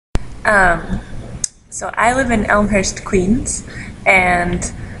Um, so I live in Elmhurst, Queens,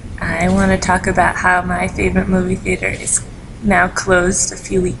 and I want to talk about how my favorite movie theater is now closed a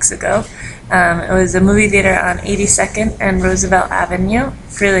few weeks ago. It was a movie theater on 82nd and Roosevelt Avenue,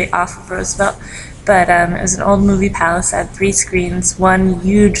 really off of Roosevelt. But it was an old movie palace, had 3 screens, one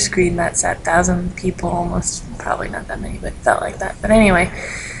huge screen that sat 1,000 people, almost, probably not that many, but it felt like that. But anyway,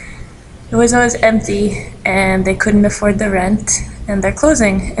 it was always empty, and they couldn't afford the rent, and they're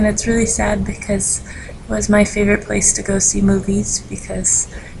closing. And it's really sad because it was my favorite place to go see movies because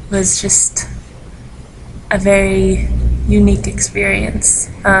it was just a very unique experience.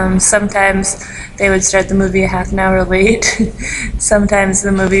 Sometimes they would start the movie a half an hour late. Sometimes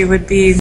the movie would be